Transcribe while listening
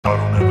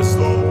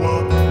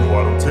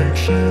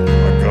shit.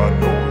 I got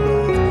no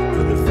love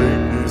for the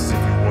fakeness.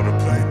 If you wanna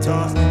play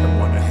tough and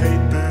wanna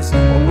hate this,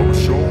 I'll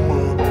always show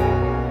up.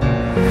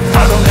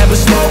 I don't ever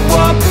slow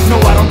up, no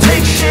I don't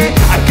take shit.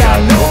 I got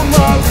no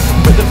love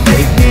for the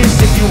fakeness.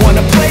 If you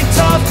wanna play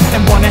tough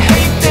and wanna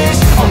hate this,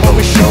 I'll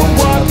always show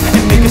up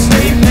and make a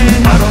statement.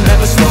 I don't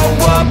ever slow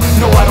up,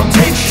 no I don't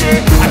take shit.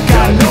 I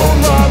got no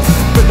love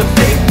for the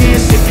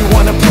fakeness. If you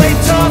wanna play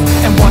tough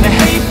and wanna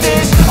hate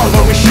this, I'll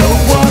always show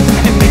up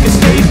and make a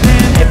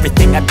statement.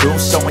 Everything I do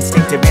so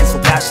instinctive and so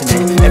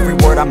passionate. Every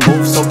word I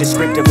move so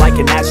descriptive like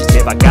an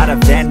adjective. I got a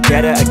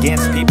vendetta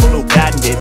against people